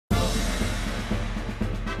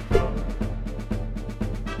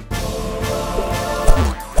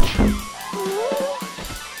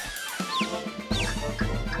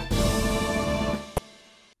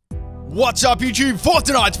What's up YouTube? For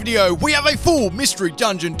tonight's video, we have a full Mystery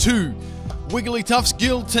Dungeon 2 Wigglytuffs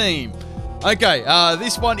guild team. Okay,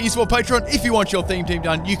 this one is for Patreon. If you want your theme team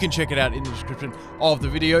done, you can check it out in the description of the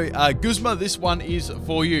video. Guzma, this one is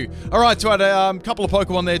for you. Alright, so I had a couple of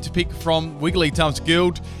Pokemon there to pick from Wigglytuffs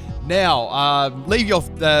guild. Now, leave your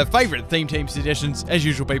favourite theme team suggestions, as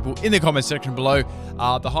usual, people, in the comment section below.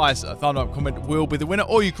 The highest thumb up comment will be the winner,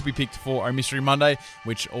 or you could be picked for a Mystery Monday,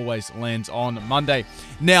 which always lands on Monday.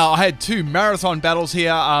 Now, I had two marathon battles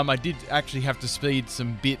here. I did actually have to speed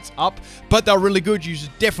some bits up, but they're really good. You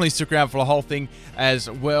should definitely stick around for the whole thing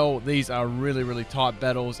as well. These are really, really tight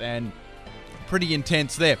battles and pretty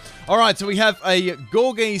intense there. Alright, so we have a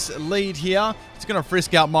Gorge's lead here. It's going to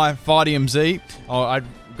frisk out my Fightium Z. Oh, I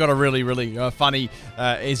got a really funny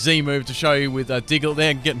Z move to show you with Diglett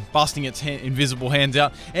there, busting its invisible hands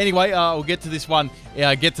out. Anyway, we'll get to this one,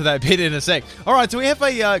 get to that bit in a sec. Alright, so we have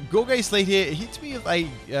a Gorge's lead here. It hits me with a,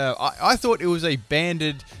 I thought it was a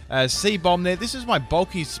banded C-bomb there. This is my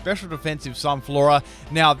bulky special defensive Sunflora.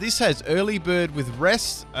 Now, this has early bird with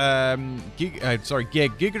rest,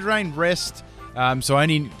 Giga Drain, rest, so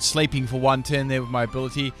only sleeping for one turn there with my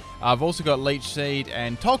ability. I've also got Leech Seed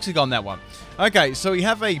and Toxic on that one. Okay, so we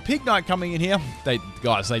have a Pimpnite coming in here.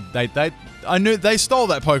 I knew they stole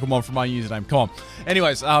that Pokemon from my username. Come on.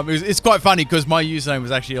 Anyways, it's quite funny because my username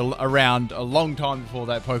was actually around a long time before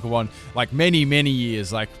that Pokemon, like many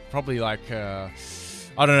years, like probably like I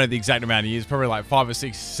don't know the exact amount of years, probably like 5 or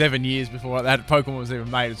 6, 7 years before that Pokemon was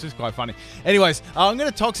even made. It's just quite funny. Anyways, I'm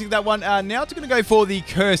going to Toxic that one. Now it's going to go for the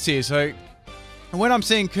Curse here. So when I'm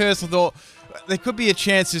seeing Curse, I thought there could be a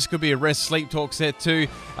chance this could be a Rest Sleep Talk set too.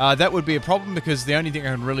 That would be a problem because the only thing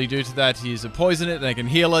I can really do to that is poison it and I can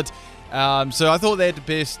heal it. So I thought they're the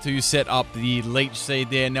best to set up the Leech Seed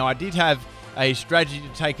there. Now I did have a strategy to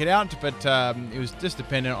take it out, but it was just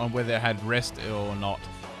dependent on whether it had Rest or not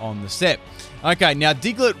on the set. Okay, now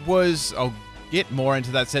Diglett was, I'll get more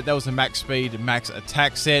into that set. That was a max speed, max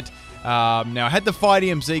attack set. Now I had the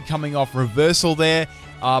Fightium Z coming off reversal there.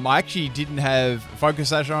 I actually didn't have Focus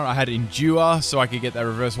Sash on. I had Endure, so I could get that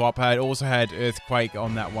reversal up. I also had Earthquake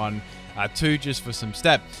on that one, too, just for some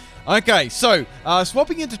stat. Okay, so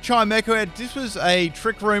swapping into Chimecho, this was a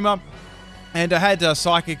Trick Rumor, and I had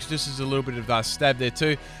Psychics just as a little bit of stab there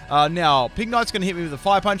too. Now, Pimpnite's going to hit me with a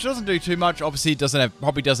Fire Punch. It doesn't do too much. Obviously, it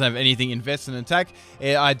probably doesn't have anything invested in attack.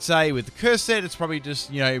 I'd say with the Curse set, it's probably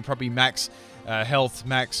just, probably max health,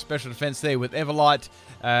 max special defense there with Everlight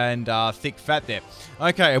and thick fat there.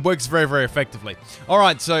 Okay, it works very effectively.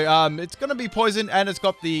 Alright, so it's going to be poison and it's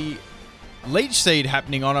got the Leech Seed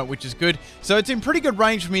happening on it, which is good. So it's in pretty good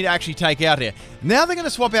range for me to actually take out here. Now they're going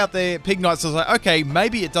to swap out their Pimpnite, so I was like, okay,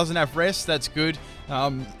 maybe it doesn't have rest, that's good. I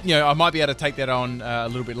might be able to take that on a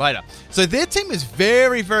little bit later. So their team is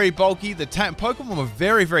very bulky. The Pokemon were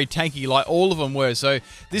very tanky, like all of them were. So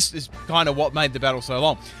this is kind of what made the battle so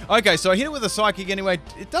long. Okay, so I hit it with a Psychic anyway.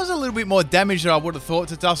 It does a little bit more damage than I would have thought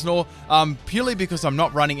to Dusknoir, purely because I'm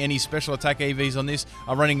not running any special attack EVs on this.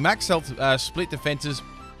 I'm running max health split defenses.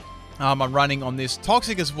 I'm running on this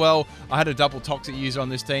Toxic as well. I had a double Toxic user on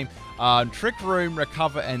this team. Trick Room,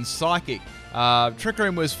 Recover, and Psychic. Trick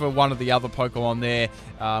Room was for one of the other Pokemon there,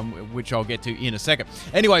 which I'll get to in a second.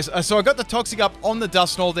 Anyways, so I got the Toxic up on the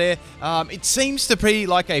Dusknoir there. It seems to be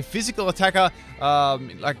like a physical attacker,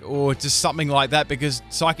 or just something like that, because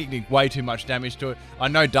Psychic did way too much damage to it. I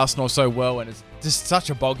know Dusknoir so well, and it's just such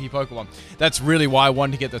a bulky Pokemon. That's really why I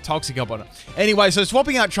wanted to get the Toxic up on it. Anyway, so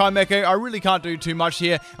swapping out Chimecho, I really can't do too much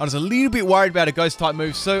here. I was a little bit worried about a Ghost-type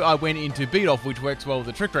move, so I went into Beat Off, which works well with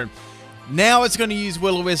the Trick Room. Now it's going to use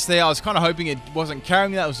Will-O-Wisp there. I was kind of hoping it wasn't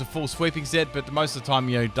carrying that. It was a full sweeping set, but most of the time,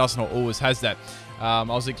 Dusknoir always has that. I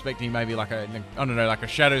was expecting maybe like a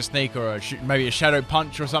Shadow Sneak or maybe a Shadow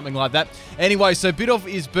Punch or something like that. Anyway, so Bit Off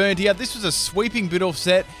is burned here. This was a sweeping Bit Off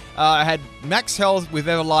set. I had max health with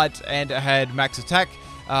Everlight and I had max attack.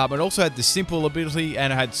 But also had the simple ability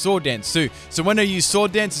and I had Sword Dance too. So when I used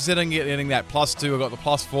Sword Dance, instead of getting that +2, I got the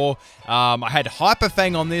 +4. I had Hyper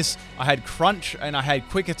Fang on this, I had Crunch, and I had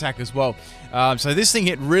Quick Attack as well. So this thing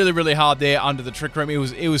hit really hard there under the Trick Room.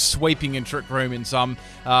 It was sweeping in Trick Room in some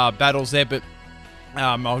battles there, but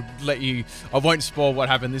I'll let you, I won't spoil what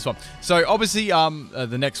happened in this one. So obviously,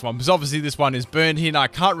 the next one, because obviously this one is burned here and I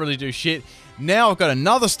can't really do shit. Now I've got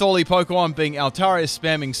another Stally Pokemon being Altaria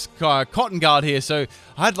spamming Cotton Guard here, so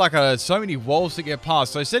I had so many walls to get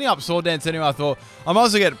past. So setting up Sword Dance anyway, I thought I might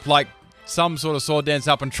as well get some sort of Sword Dance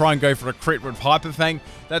up and try and go for a crit with Hyper Fang.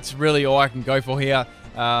 That's really all I can go for here.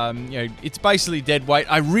 It's basically dead weight.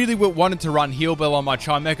 I really wanted to run Heal Bell on my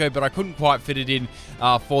Chimecho, but I couldn't quite fit it in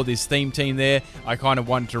for this theme team there. I kind of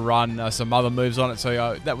wanted to run some other moves on it,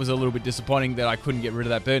 so that was a little bit disappointing that I couldn't get rid of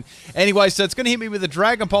that burn. Anyway, so it's going to hit me with a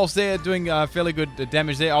Dragon Pulse there, doing fairly good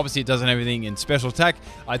damage there. Obviously, it doesn't have anything in special attack.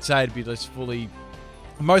 I'd say it'd be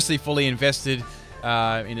mostly fully invested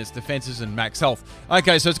in its defenses and max health.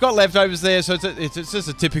 Okay, so it's got leftovers there, so it's just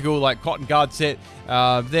a typical like cotton guard set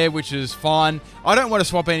there, which is fine. I don't want to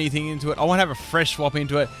swap anything into it. I want to have a fresh swap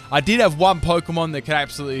into it. I did have one Pokemon that could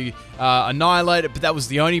absolutely annihilate it, but that was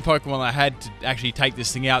the only Pokemon I had to actually take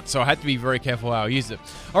this thing out, so I had to be very careful how I used it.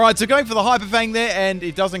 Alright, so going for the Hyper Fang there, and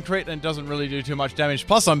it doesn't crit and doesn't really do too much damage.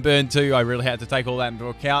 Plus I'm burned too. I really had to take all that into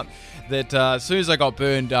account. That as soon as I got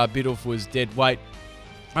burned, Bidoof was dead weight.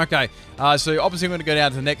 Okay, so obviously I'm going to go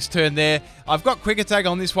down to the next turn there. I've got Quick Attack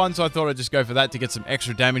on this one, so I thought I'd just go for that to get some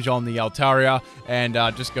extra damage on the Altaria and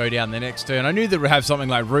just go down the next turn. I knew that we'd have something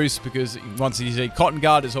like Roost because once you see Cotton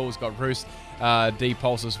Guard, it's always got Roost,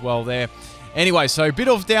 D-Pulse as well there. Anyway, so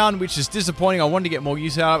Bidoof down, which is disappointing. I wanted to get more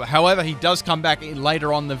use out of it. However, he does come back in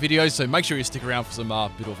later on in the video, so make sure you stick around for some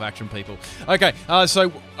Bidoof action, people. Okay,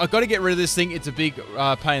 so I've got to get rid of this thing. It's a big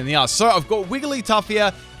pain in the ass. So I've got Wigglytuff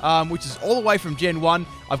here, which is all the way from Gen 1.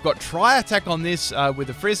 I've got Tri-Attack on this with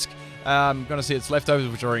the Frisk. I'm going to see its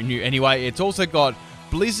leftovers, which I already knew anyway. It's also got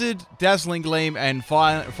Blizzard, Dazzling Gleam, and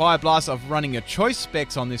Fire Blast. I'm running a choice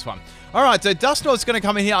specs on this one. Alright, so Dusknoir's going to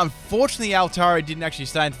come in here. Unfortunately, Altaria didn't actually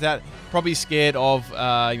stay into that. Probably scared of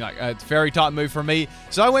a fairy type move from me.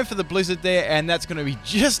 So I went for the Blizzard there, and that's going to be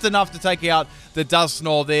just enough to take out the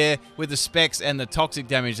Dusknoir there with the specs and the toxic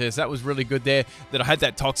damage there. So that was really good there that I had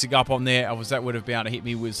that toxic up on there. That would have been able to hit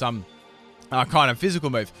me with some kind of physical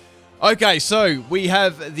move. Okay, so we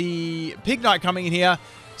have the Pimpnite coming in here.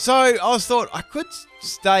 So I thought I could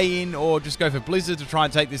stay in or just go for Blizzard to try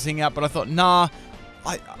and take this thing out, but I thought, nah,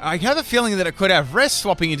 I have a feeling that it could have Rest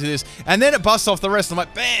swapping into this, and then it busts off the Rest. I'm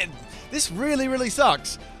like, man, this really, really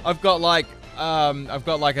sucks. I've got like an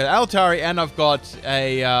Altaria and I've got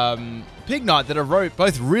a Pimpnite that are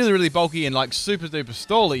both really, really bulky and like super duper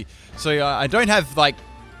stally. So I don't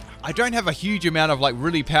have a huge amount of like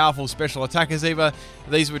really powerful special attackers either.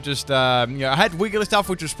 These were just, I had Wigglytuff,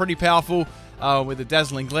 which was pretty powerful with the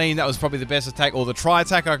Dazzling Gleam. That was probably the best attack, or the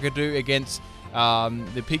Tri-Attack I could do against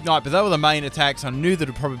the Pimpnite, but they were the main attacks. I knew that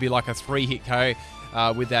it would probably be like a 3-hit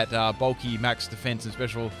KO with that bulky max defense and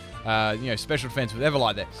special defense with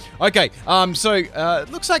Everlight there. Okay, so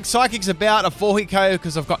looks like Psychic's about a 4-hit KO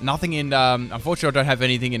because I've got nothing in, unfortunately I don't have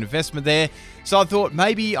anything in investment there. So I thought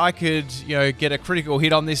maybe I could, get a critical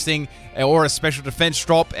hit on this thing or a special defense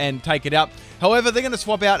drop and take it out. However, they're going to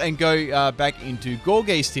swap out and go back into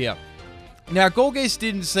Gourgeist here. Now, Gourgeist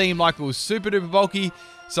didn't seem like it was super duper bulky,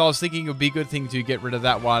 so I was thinking it would be a good thing to get rid of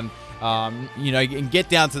that one, and get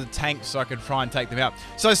down to the tank so I could try and take them out.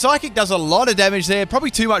 So Psychic does a lot of damage there,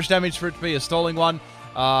 probably too much damage for it to be a stalling one.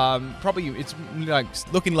 Probably it's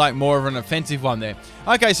looking like more of an offensive one there.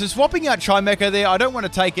 Okay, so swapping out Chimecho there, I don't want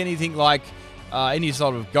to take anything like any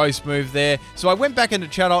sort of ghost move there. So I went back into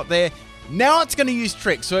Chatot there. Now it's going to use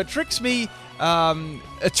Trick. So it tricks me.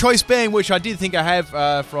 A choice band, which I did think I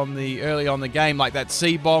have from the early on the game, like that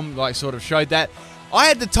C-bomb, like sort of showed that. I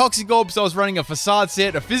had the Toxic Orb, so I was running a facade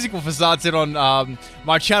set, a physical facade set on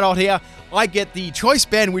my Chatot here. I get the choice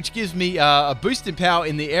band, which gives me a boost in power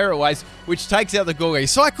in the airways, which takes out the Gourgeist.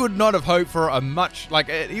 So I could not have hoped for a much,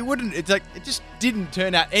 it just didn't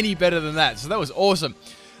turn out any better than that. So that was awesome.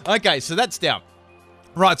 Okay, so that's down.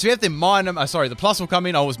 Right, so we have the the plus will come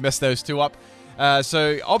in. I always mess those two up.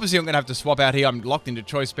 So obviously I'm going to have to swap out here. I'm locked into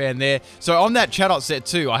choice band there. So on that Chatot set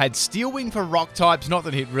too, I had Steel Wing for rock types. Not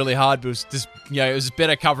that it hit really hard, but it was just, it was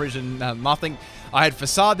better coverage than nothing. I had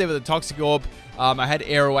Facade there with a Toxic Orb. I had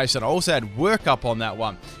Airwaves, and I also had Work Up on that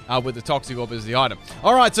one with the Toxic Orb as the item.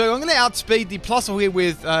 Alright, so I'm going to outspeed the Plusle here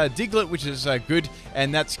with Diglett, which is good,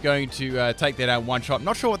 and that's going to take that out one shot.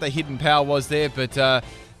 Not sure what the hidden power was there, but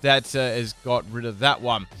that has got rid of that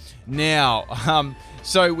one. Now,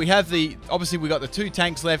 so we have obviously we got the 2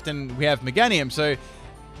 tanks left, and we have Meganium. So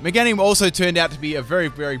Meganium also turned out to be a very,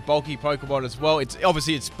 very bulky Pokemon as well.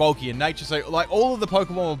 Obviously it's bulky in nature, so like all of the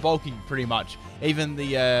Pokemon were bulky pretty much. Even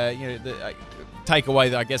the take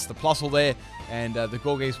away, I guess, the Plusle there, and the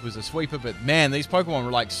Gourgeist was a sweeper, but man, these Pokemon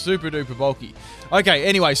were like super duper bulky. Okay,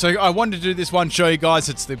 anyway, so I wanted to do this one, show you guys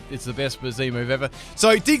it's the best Z move ever.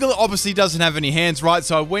 So Diglett obviously doesn't have any hands, right?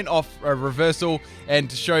 So I went off a reversal, and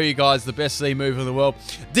to show you guys the best Z move in the world,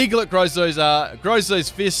 Diglett grows those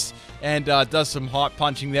fists and does some hype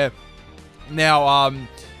punching there. Now,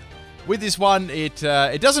 with this one, it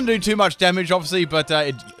doesn't do too much damage, obviously, but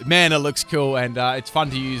man, it looks cool, and it's fun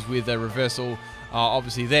to use with a reversal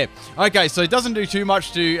obviously there. Okay, so it doesn't do too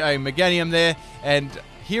much to a Meganium there, and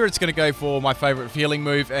here it's going to go for my favorite healing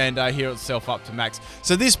move and heal itself up to max.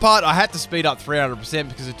 So this part I had to speed up 300%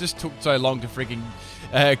 because it just took so long to freaking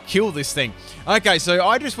kill this thing. Okay, so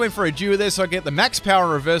I just went for a duo there, so I get the max power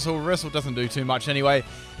and reversal. Reversal doesn't do too much anyway.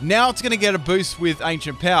 Now it's going to get a boost with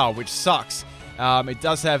Ancient Power, which sucks. It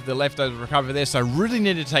does have the leftover recovery there, so I really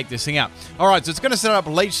need to take this thing out. Alright, so it's going to set up a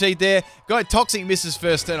Leech Seed there. Got Toxic misses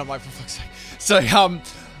first turn. I'm like, for fuck's sake. So,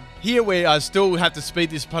 here we still have to speed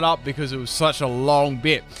this part up because it was such a long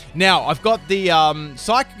bit. Now, I've got the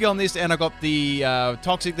Psychic on this, and I got the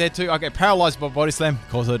Toxic there too. I get paralyzed by Body Slam. Of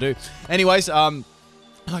course I do. Anyways,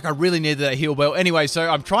 like I really needed that heal bell. Anyway, so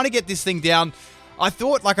I'm trying to get this thing down. I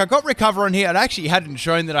thought, like, I got Recover on here. It actually hadn't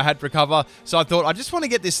shown that I had Recover. So I thought, I just want to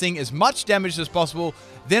get this thing as much damage as possible.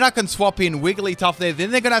 Then I can swap in Wigglytuff there.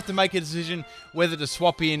 Then they're going to have to make a decision whether to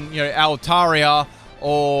swap in, you know, Altaria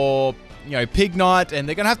or, you know, Pimpnite. And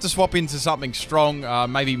they're going to have to swap into something strong.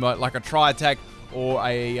 Maybe like a Tri-Attack or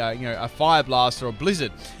a, you know, a Fire Blast or a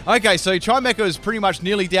Blizzard. Okay, so Trimecha is pretty much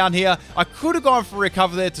nearly down here. I could have gone for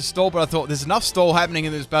Recover there to stall, but I thought there's enough stall happening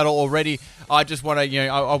in this battle already. I just want to, you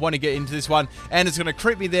know, I want to get into this one, and it's going to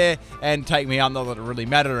crit me there and take me out. Not that it really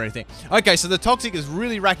mattered or anything. Okay, so the Toxic is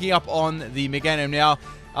really racking up on the Meganium now.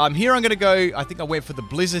 Here I'm going to go, I think I went for the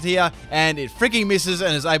Blizzard here, and it freaking misses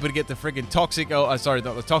and is able to get the freaking Toxic, sorry,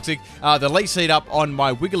 not the Toxic, the Leech Seed up on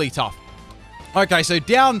my Wigglytuff. Okay, so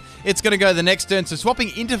down, it's going to go the next turn. So swapping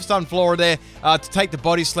into Sunflora there to take the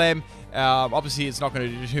Body Slam. Obviously, it's not going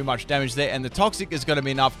to do too much damage there. And the Toxic is going to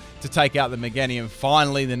be enough to take out the Meganium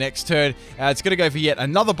finally the next turn. It's going to go for yet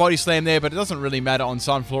another Body Slam there, but it doesn't really matter on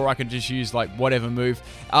Sunflora. I can just use, like, whatever move.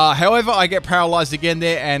 However, I get paralyzed again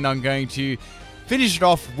there, and I'm going to finish it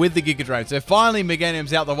off with the Giga Drain. So finally,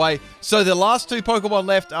 Meganium's out the way. So the last two Pokemon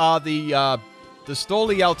left are the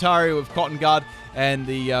Stally Altaria with Cotton Guard and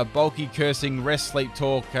the bulky Cursing Rest Sleep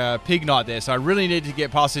Talk Pimpnite there. So I really need to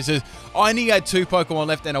get past this. I only had two Pokemon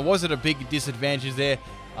left, and I was at a big disadvantage there.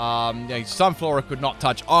 You know, Sunflora could not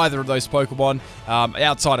touch either of those Pokemon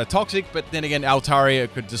outside of Toxic, but then again,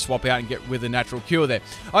 Altaria could just swap out and get with a natural cure there.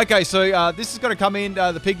 Okay, so this is going to come in,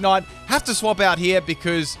 the Pimpnite. Have to swap out here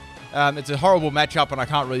because it's a horrible matchup, and I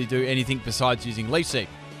can't really do anything besides using Leech Seed.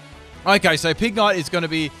 Okay, so Pimpnite is going to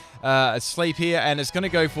be asleep here, and it's going to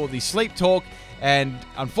go for the Sleep Talk. And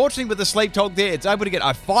unfortunately with the Sleep Talk there, it's able to get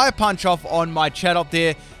a Fire Punch off on my Chatot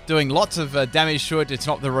there, doing lots of damage to it. It's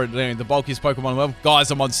not the bulkiest Pokemon. Well, guys,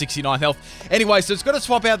 I'm on 69 health. Anyway, so it's got to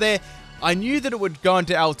swap out there. I knew that it would go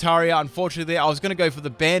into Altaria. Unfortunately there, I was going to go for the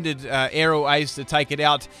Banded Aerial Ace to take it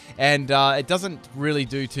out. And it doesn't really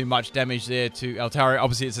do too much damage there to Altaria.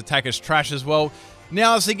 Obviously, its attack is trash as well.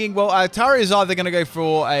 Now I was thinking, well, Altaria is either going to go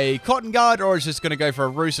for a Cotton Guard or it's just going to go for a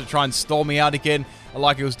Roost to try and stall me out again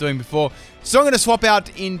like it was doing before. So I'm going to swap out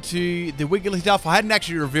into the Wigglytuff. I hadn't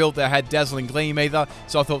actually revealed that I had Dazzling Gleam either,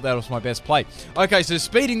 so I thought that was my best play. Okay, so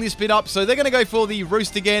speeding this bit up. So they're going to go for the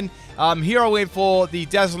Roost again. Here I went for the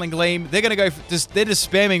Dazzling Gleam. They're going to go for they're just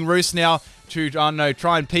spamming Roost now to, I don't know,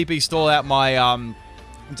 try and PP stall out my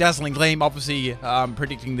Dazzling Gleam, obviously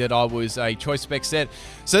predicting that I was a choice spec set.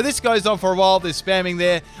 So this goes on for a while. They're spamming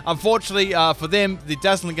there. Unfortunately for them, the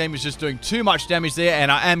Dazzling Gleam is just doing too much damage there, and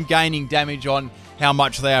I am gaining damage on how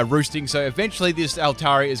much they are roosting. So eventually this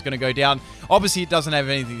Altaria is going to go down. Obviously it doesn't have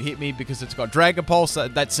anything to hit me because it's got Dragon Pulse.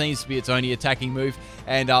 That seems to be its only attacking move.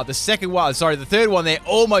 And the third one there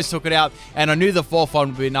almost took it out, and I knew the fourth one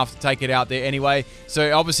would be enough to take it out there anyway.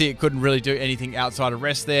 So obviously it couldn't really do anything outside of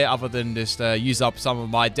rest there other than just use up some of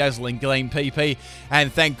my Dazzling Gleam PP,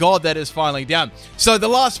 and thank God that is finally down. So the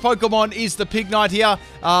last Pokemon is the Pimpnite here.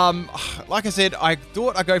 Like I said, I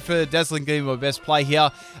thought I'd go for Dazzling Gleam, my best play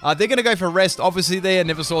here. They're going to go for rest, obviously there.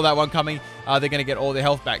 Never saw that one coming. They're going to get all their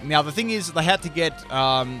health back. Now the thing is, they had to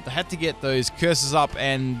get those curses up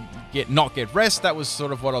and not get rest. That was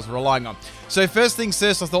sort of what I was relying on. So first things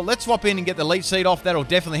first, I thought let's swap in and get the Leech Seed off. That'll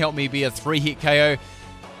definitely help me be a 3-hit KO.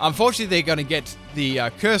 Unfortunately, they're going to get the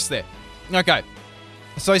curse there. Okay,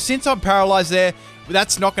 so since I'm paralyzed there,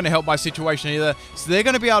 that's not going to help my situation either. So they're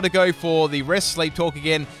going to be able to go for the Rest Sleep Talk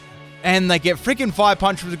again. And they get freaking Fire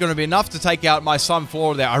Punch, which is going to be enough to take out my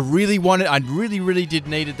Sunflora there. I really did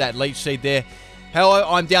needed that Leech Seed there. Hello,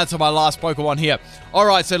 I'm down to my last Pokemon here.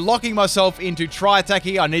 Alright, so locking myself into Tri-Attack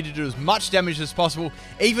here. I need to do as much damage as possible.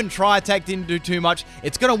 Even Tri-Attack didn't do too much.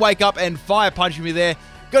 It's going to wake up and Fire Punch me there.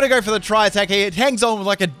 Gotta go for the Tri-Attack here. It hangs on with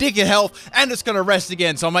like a dick of health, and it's going to rest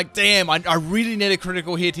again. So I'm like, damn, I really need a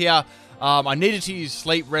critical hit here. I needed to use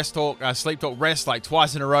Sleep Talk Rest like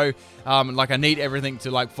twice in a row. Like I need everything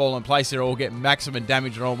to like fall in place here or get maximum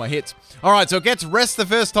damage on all my hits. Alright, so it gets rest the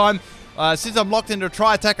first time. Since I'm locked into a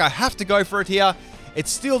tri-attack, I have to go for it here.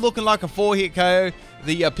 It's still looking like a 4-hit KO.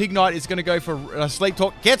 The Pimpnite is going to go for Sleep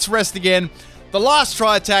Talk. Gets rest again. The last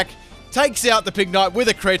tri-attack takes out the Pimpnite with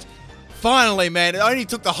a crit. Finally, man. It only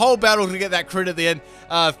took the whole battle to get that crit at the end.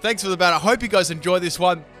 Thanks for the battle. I hope you guys enjoyed this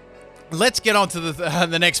one. Let's get on to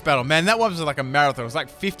the next battle. Man, that one was like a marathon. It was like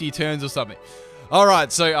 50 turns or something. All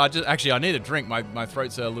right, so I need a drink. My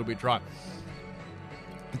throat's a little bit dry.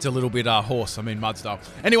 It's a little bit hoarse. I mean, mud style.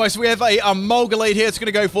 Anyway, so we have a Molgalite here. It's going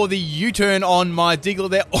to go for the U-turn on my Diglett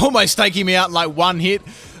there. Almost taking me out in like one hit.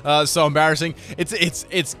 So embarrassing.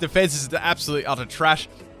 Its defense is the absolute utter trash.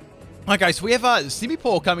 Okay, so we have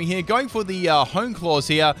Simipour coming here, going for the Hone Claws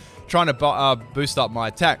here, trying to boost up my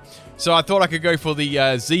attack. So I thought I could go for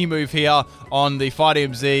the Z move here on the Fight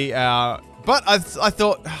MZ, but I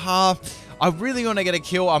thought, I really want to get a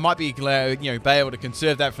kill. I might be, be able to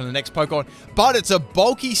conserve that for the next Pokemon. But it's a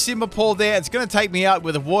bulky Simipour there. It's going to take me out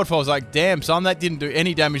with a Waterfall. I was like, damn, son, that didn't do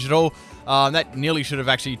any damage at all. That nearly should have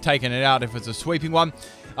actually taken it out if it's a sweeping one.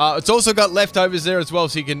 It's also got leftovers there as well,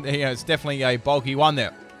 so you can, it's definitely a bulky one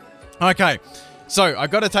there. Okay. So, I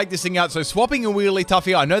got to take this thing out. So, swapping a Wigglytuff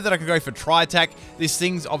here, I know that I can go for Tri-Attack. This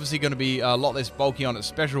thing's obviously going to be a lot less bulky on its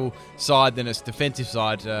special side than its defensive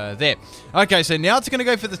side there. Okay, so now it's going to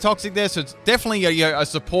go for the Toxic there. So, it's definitely a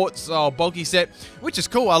support style bulky set, which is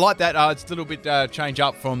cool. I like that. It's a little bit change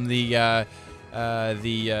up from the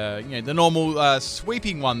normal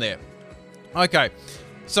sweeping one there. Okay.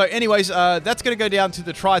 So anyways, that's going to go down to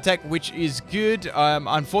the Tri-Attack, which is good.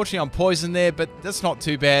 Unfortunately, I'm poisoned there, but that's not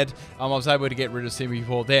too bad. I was able to get rid of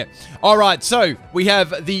Simipour there. All right, so we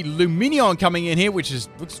have the Lumineon coming in here, which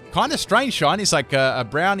looks kind of strange shiny. It's like a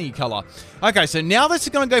brownie color. Okay, so now this is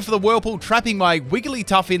going to go for the Whirlpool, trapping my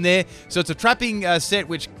Wigglytuff in there. So it's a trapping set,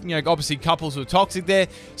 which obviously couples with Toxic there.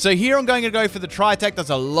 So here I'm going to go for the Tri-Attack.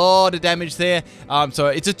 Does a lot of damage there. So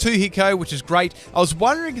it's a 2-hit KO, which is great. I was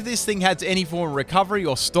wondering if this thing had any form of recovery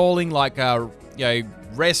or stalling, like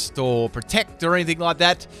rest or protect or anything like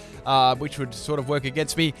that, which would sort of work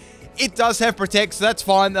against me. It does have protect, so that's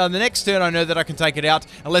fine. The next turn, I know that I can take it out,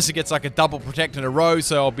 unless it gets like a double protect in a row,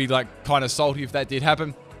 so I'll be like kind of salty if that did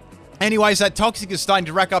happen. Anyways, that Toxic is starting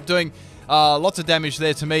to rack up, doing lots of damage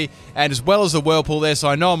there to me, and as well as the Whirlpool there, so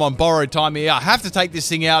I know I'm on borrowed time here. I have to take this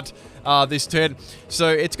thing out this turn. So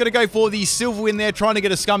it's going to go for the Silverwind there, trying to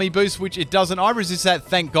get a scummy boost, which it doesn't. I resist that,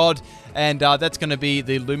 thank God. And that's going to be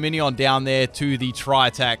the Lumineon down there to the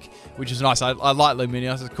Tri-Attack, which is nice. I like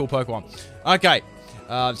Lumineon. It's a cool Pokemon. Okay.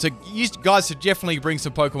 So you guys should definitely bring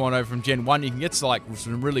some Pokemon over from Gen 1. You can get like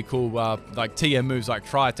some really cool like TM moves like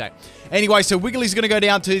Tri-Attack. Anyway, so Wiggly's going to go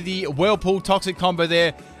down to the Whirlpool Toxic combo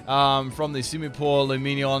there. From the Simipour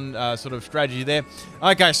Lumineon sort of strategy there.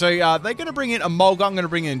 Okay, so they're going to bring in a Mulga. I'm going to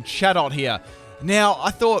bring in Chatot here. Now, I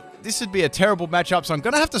thought this would be a terrible matchup, so I'm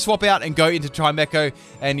going to have to swap out and go into Chimecho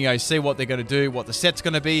and, see what they're going to do, what the set's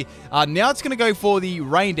going to be. Now it's going to go for the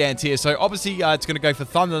Rain Dance here. So, obviously, it's going to go for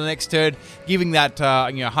Thunder the next turn, giving that,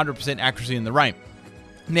 100% accuracy in the rain.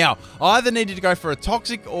 Now, I either needed to go for a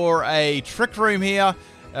Toxic or a Trick Room here.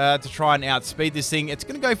 To try and outspeed this thing. It's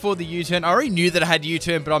going to go for the U-turn. I already knew that I had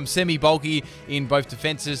U-turn, but I'm semi-bulky in both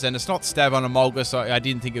defenses, and it's not stab on a Mulga, so I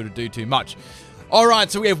didn't think it would do too much. Alright,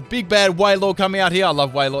 so we have Big Bad Wailord coming out here. I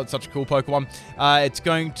love Wailord, it's such a cool Pokemon. It's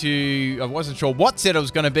going to... I wasn't sure what set it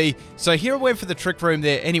was going to be, so here I went for the Trick Room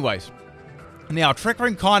there anyways. Now, Trick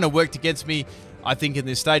Room kind of worked against me, I think, in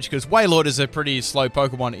this stage, because Wailord is a pretty slow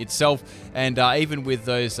Pokemon itself, and even with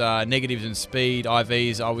those negatives in speed,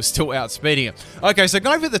 IVs, I was still outspeeding it. Okay, so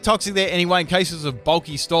going for the Toxic there anyway, in case it was a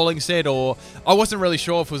bulky stalling set, or I wasn't really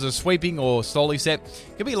sure if it was a sweeping or stalling set.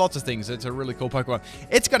 Could be lots of things. It's a really cool Pokemon.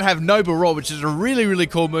 It's going to have Noble Roar, which is a really, really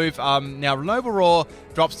cool move. Now, Noble Roar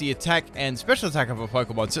drops the attack and special attack of a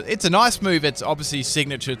Pokemon, so it's a nice move. It's obviously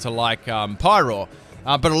signature to, like, Pyroar.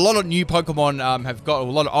 But a lot of new Pokemon have got, a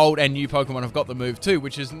lot of old and new Pokemon have got the move too,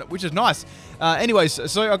 which is nice.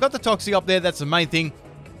 Anyways, so I got the Toxic up there. That's the main thing.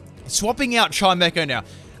 Swapping out Chimecho now.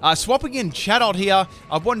 Swapping in Chatot here.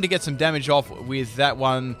 I wanted to get some damage off with that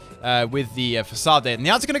one, with the Facade there.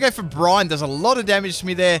 Now it's going to go for Brine. Does a lot of damage to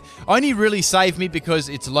me there. Only really saved me because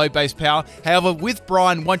it's low base power. However, with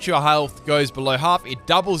Brine, once your health goes below half, it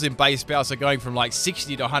doubles in base power. So going from like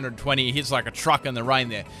 60 to 120, it hits like a truck in the rain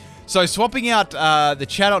there. So swapping out the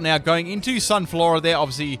Chatot now, going into Sunflora there.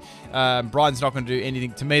 Obviously, Brian's not going to do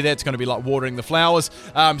anything to me there. It's going to be like watering the flowers.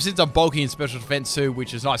 Since I'm bulky in special defense too,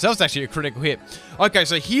 which is nice. That was actually a critical hit. Okay,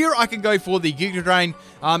 so here I can go for the Giga Drain.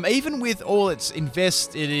 Even with all its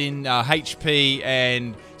invested in HP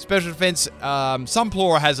and special defense,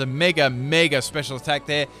 Sunflora has a mega special attack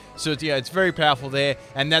there. So it's very powerful there.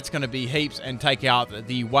 And that's going to be heaps and take out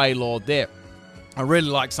the Wailord there. I really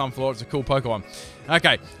like Sunflower. It's a cool Pokemon.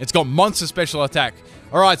 Okay, it's got monster special attack.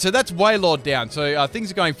 All right, so that's Wailord down. So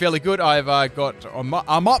things are going fairly good. I'm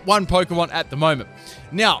up one Pokemon at the moment.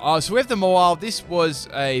 Now, so we have the Mawile. This was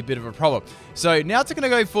a bit of a problem. So now it's going to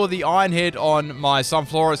go for the Iron Head on my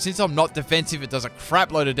Sunflower. Since I'm not defensive, it does a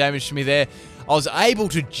crap load of damage to me there. I was able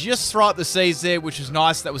to just throw up the Seeds there, which was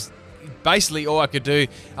nice. That was basically all I could do.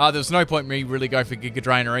 There was no point in me really going for Giga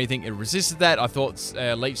Drain or anything. It resisted that. I thought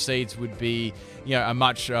Leech Seeds would be, a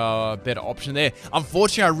much better option there.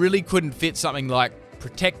 Unfortunately, I really couldn't fit something like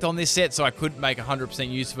Protect on this set, so I couldn't make 100%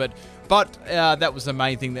 use of it. But that was the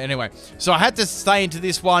main thing anyway. So I had to stay into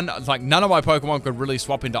this one. Like, none of my Pokemon could really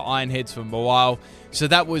swap into Iron Heads for a while. So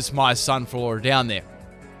that was my Sunflower down there.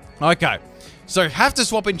 Okay. So have to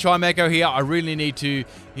swap in Chimecho here. I really need to,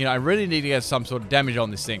 get some sort of damage on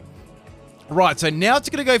this thing. Right, so now it's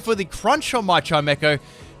going to go for the Crunch on my Chimecho,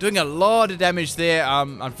 doing a lot of damage there.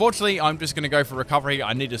 Unfortunately, I'm just going to go for Recovery.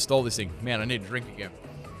 I need to stall this thing. Man, I need to drink again.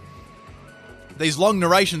 These long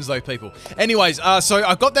narrations, though, people. Anyways, so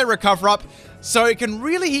I got that Recover up, so it can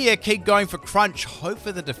really here keep going for Crunch, hope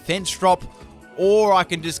for the defense drop, or I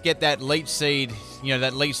can just get that Leech Seed,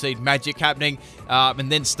 that Leech Seed magic happening,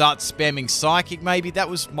 and then start spamming Psychic, maybe. That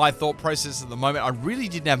was my thought process at the moment. I really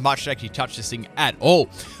didn't have much to actually touch this thing at all.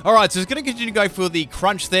 All right, so it's going to continue to go for the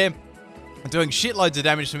Crunch there, doing shitloads of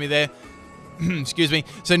damage to me there. Excuse me.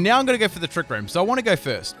 So now I'm going to go for the Trick Room. So I want to go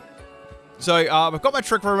first. So I've got my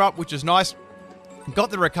Trick Room up, which is nice.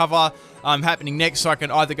 Got the Recover happening next, so I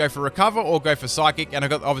can either go for Recover or go for Psychic, and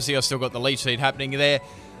obviously I still got the Leech Seed happening there.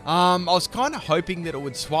 I was kind of hoping that it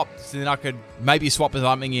would swap, so then I could maybe swap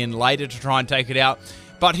something in later to try and take it out.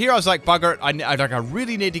 But here I was like, bugger it, I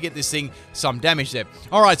really need to get this thing some damage there.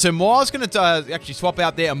 Alright, so Moile's going to actually swap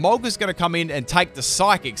out there, and Mulga's going to come in and take the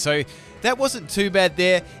Psychic. So that wasn't too bad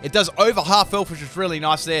there. It does over half health, which is really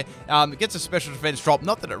nice there. It gets a special defense drop.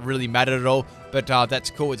 Not that it really mattered at all, but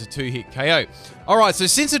that's cool. It's a 2-hit KO. Alright, so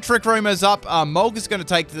since the Trick Room is up, Mulga's going to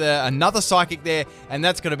take another Psychic there, and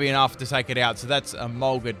that's going to be enough to take it out. So that's a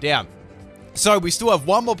Mulga down. So we still have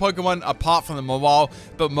one more Pokemon apart from the Mawile,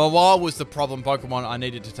 but Mawile was the problem Pokemon I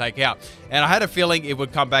needed to take out. And I had a feeling it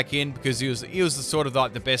would come back in because he was the sort of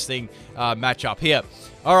like the best thing matchup here.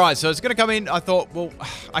 Alright, so it's going to come in. I thought, well,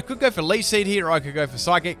 I could go for Leech Seed here or I could go for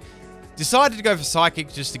Psychic. Decided to go for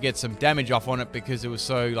Psychic just to get some damage off on it because it was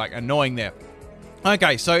so like annoying there.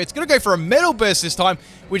 Okay, so it's going to go for a Metal Burst this time,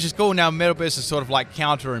 which is cool. Now, Metal Burst is sort of like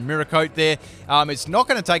Counter and Mirror Coat there. It's not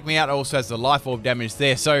going to take me out. It also has the Life Orb damage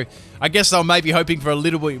there. So, I guess I'm maybe hoping for a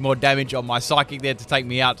little bit more damage on my Psychic there to take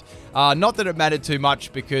me out. Not that it mattered too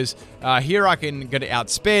much because here I can get it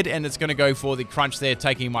outsped, and it's going to go for the Crunch there,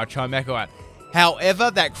 taking my Chimecho out. However,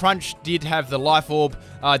 that Crunch did have the Life Orb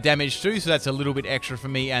damage too, so that's a little bit extra for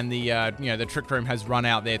me, and the the Trick Room has run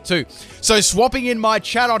out there too. So swapping in my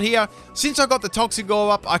Chatot here, since I got the Toxic Orb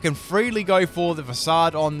up, I can freely go for the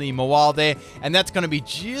Facade on the Mawile there, and that's going to be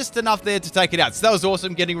just enough there to take it out. So that was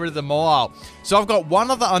awesome, getting rid of the Mawile. So I've got one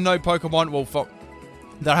other unknown Pokemon,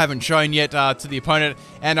 that I haven't shown yet to the opponent,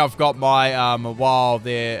 and I've got my Mawile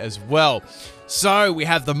there as well. So we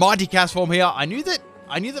have the Mighty Castform here. I knew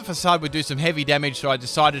that Facade would do some heavy damage, so I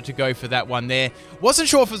decided to go for that one there. Wasn't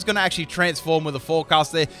sure if it was going to actually transform with a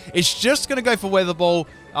Forecast there. It's just going to go for Weather Ball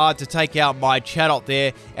to take out my Chatot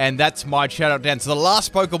there, and that's my Chatot down. So the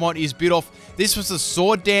last Pokemon is Bidoof. This was the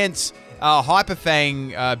Sword Dance Hyper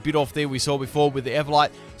Fang Bidoof there we saw before with the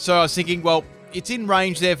Everlight. So I was thinking, well, it's in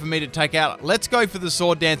range there for me to take out. Let's go for the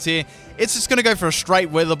Sword Dance here. It's just going to go for a straight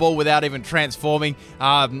Weather Ball without even transforming.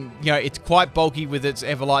 It's quite bulky with its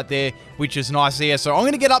Everlight there, which is nice here. So I'm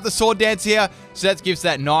going to get up the Sword Dance here. So that gives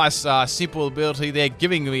that nice, simple ability there,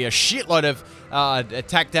 giving me a shitload of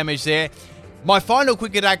attack damage there. My final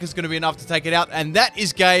Quick Attack is going to be enough to take it out, and that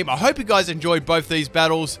is game. I hope you guys enjoyed both these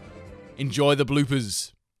battles. Enjoy the bloopers.